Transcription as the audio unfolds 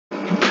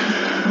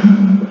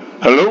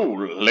Hello,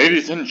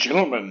 ladies and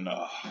gentlemen.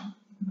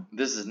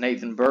 This is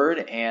Nathan Bird,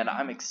 and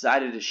I'm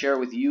excited to share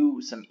with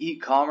you some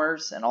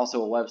e-commerce and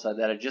also a website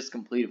that I just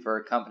completed for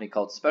a company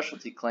called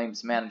Specialty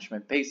Claims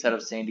Management based out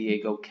of San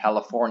Diego,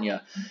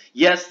 California.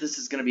 Yes, this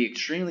is going to be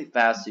extremely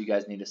fast, so you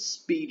guys need to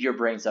speed your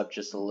brains up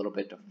just a little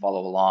bit to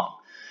follow along.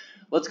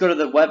 Let's go to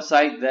the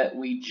website that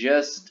we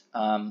just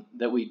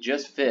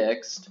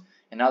fixed.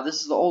 And now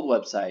this is the old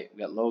website. We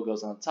got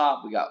logos on the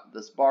top. We got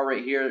this bar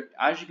right here.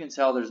 As you can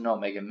tell, there's no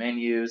mega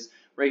menus.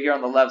 Right here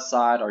on the left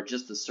side are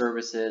just the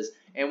services.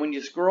 And when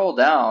you scroll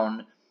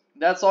down,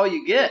 that's all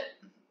you get.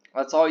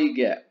 That's all you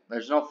get.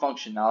 There's no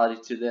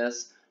functionality to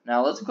this.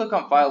 Now let's click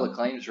on File a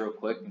Claims real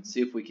quick and see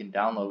if we can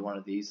download one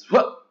of these.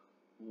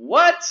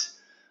 What?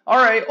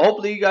 Alright,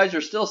 hopefully you guys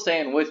are still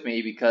staying with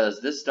me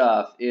because this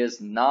stuff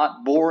is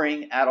not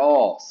boring at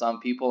all.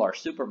 Some people are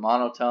super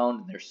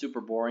monotone and they're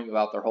super boring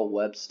about their whole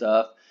web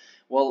stuff.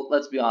 Well,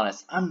 let's be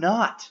honest, I'm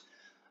not.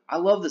 I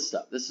love this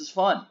stuff. This is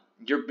fun.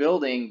 You're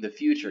building the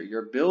future.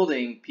 You're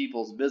building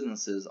people's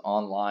businesses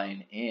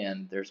online,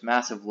 and there's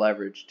massive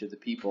leverage to the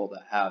people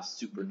that have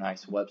super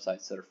nice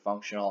websites that are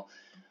functional.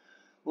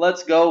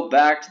 Let's go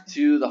back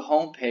to the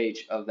home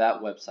page of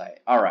that website.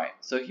 All right,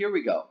 so here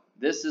we go.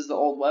 This is the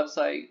old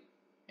website,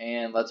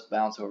 and let's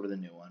bounce over to the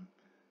new one.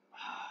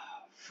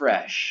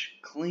 Fresh,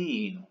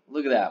 clean.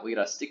 Look at that. We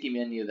got a sticky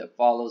menu that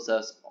follows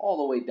us all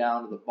the way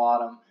down to the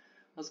bottom.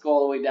 Let's go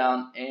all the way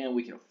down, and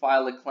we can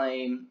file a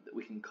claim.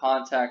 We can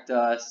contact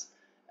us.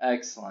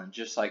 Excellent,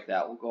 just like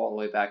that. We'll go all the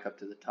way back up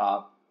to the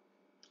top.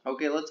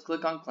 Okay, let's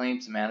click on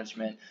Claims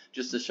Management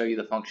just to show you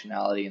the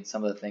functionality and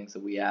some of the things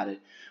that we added.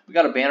 We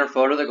got a banner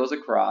photo that goes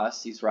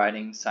across. He's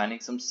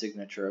signing some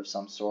signature of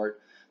some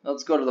sort.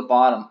 Let's go to the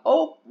bottom.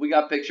 Oh, we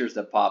got pictures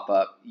that pop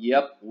up.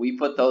 Yep, we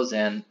put those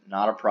in,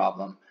 not a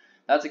problem.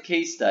 That's a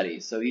case study.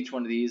 So each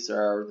one of these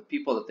are the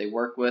people that they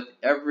work with.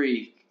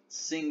 Every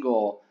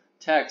single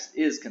text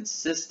is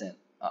consistent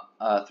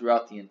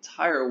throughout the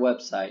entire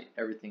website.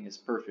 Everything is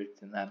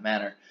perfect in that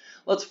manner.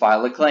 Let's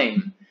file a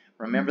claim.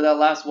 Remember that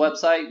last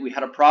website we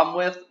had a problem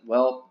with?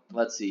 Well,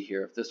 let's see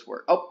here if this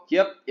works. Oh,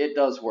 yep, it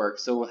does work.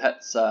 So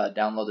let's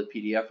download the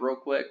PDF real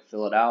quick,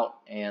 fill it out,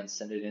 and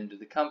send it into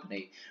the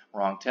company.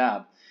 Wrong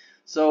tab.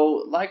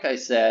 So like I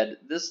said,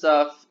 this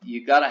stuff,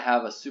 you got to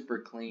have a super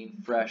clean,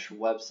 fresh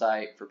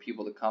website for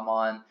people to come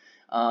on.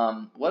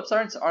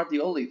 Websites aren't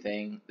the only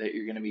thing that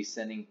you're going to be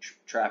sending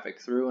traffic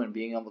through and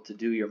being able to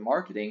do your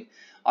marketing.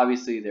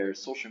 Obviously,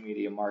 there's social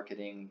media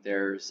marketing,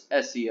 there's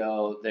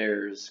SEO,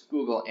 there's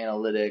Google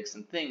Analytics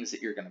and things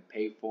that you're going to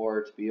pay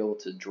for to be able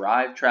to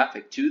drive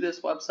traffic to this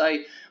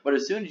website. But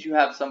as soon as you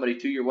have somebody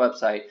to your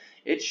website,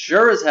 it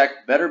sure as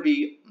heck better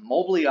be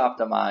mobilely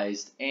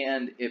optimized,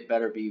 and it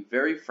better be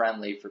very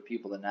friendly for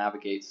people to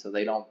navigate so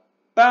they don't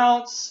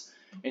bounce.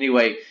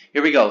 Anyway,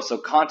 here we go. So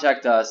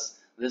contact us.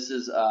 This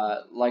is,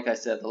 like I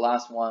said, the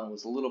last one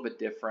was a little bit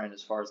different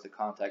as far as the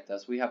contact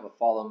us. We have a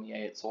follow me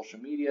at social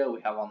media.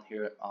 We have on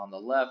here on the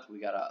left, we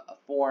got a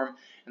form.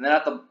 And then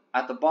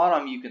at the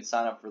bottom, you can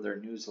sign up for their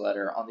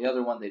newsletter. On the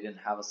other one, they didn't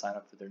have a sign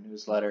up for their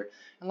newsletter.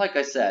 And like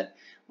I said,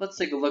 let's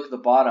take a look at the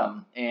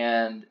bottom.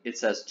 And it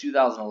says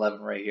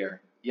 2011 right here.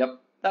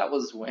 Yep, that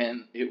was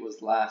when it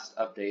was last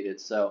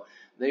updated. So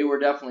they were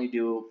definitely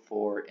due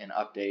for an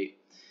update.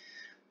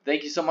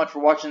 Thank you so much for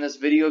watching this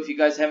video. If you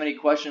guys have any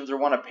questions or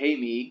want to pay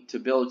me to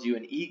build you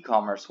an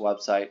e-commerce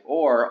website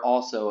or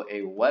also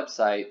a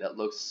website that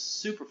looks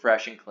super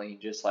fresh and clean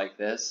just like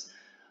this,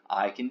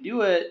 I can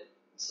do it.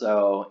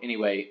 So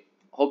anyway,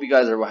 hope you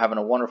guys are having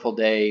a wonderful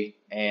day,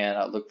 and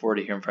I look forward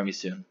to hearing from you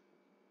soon.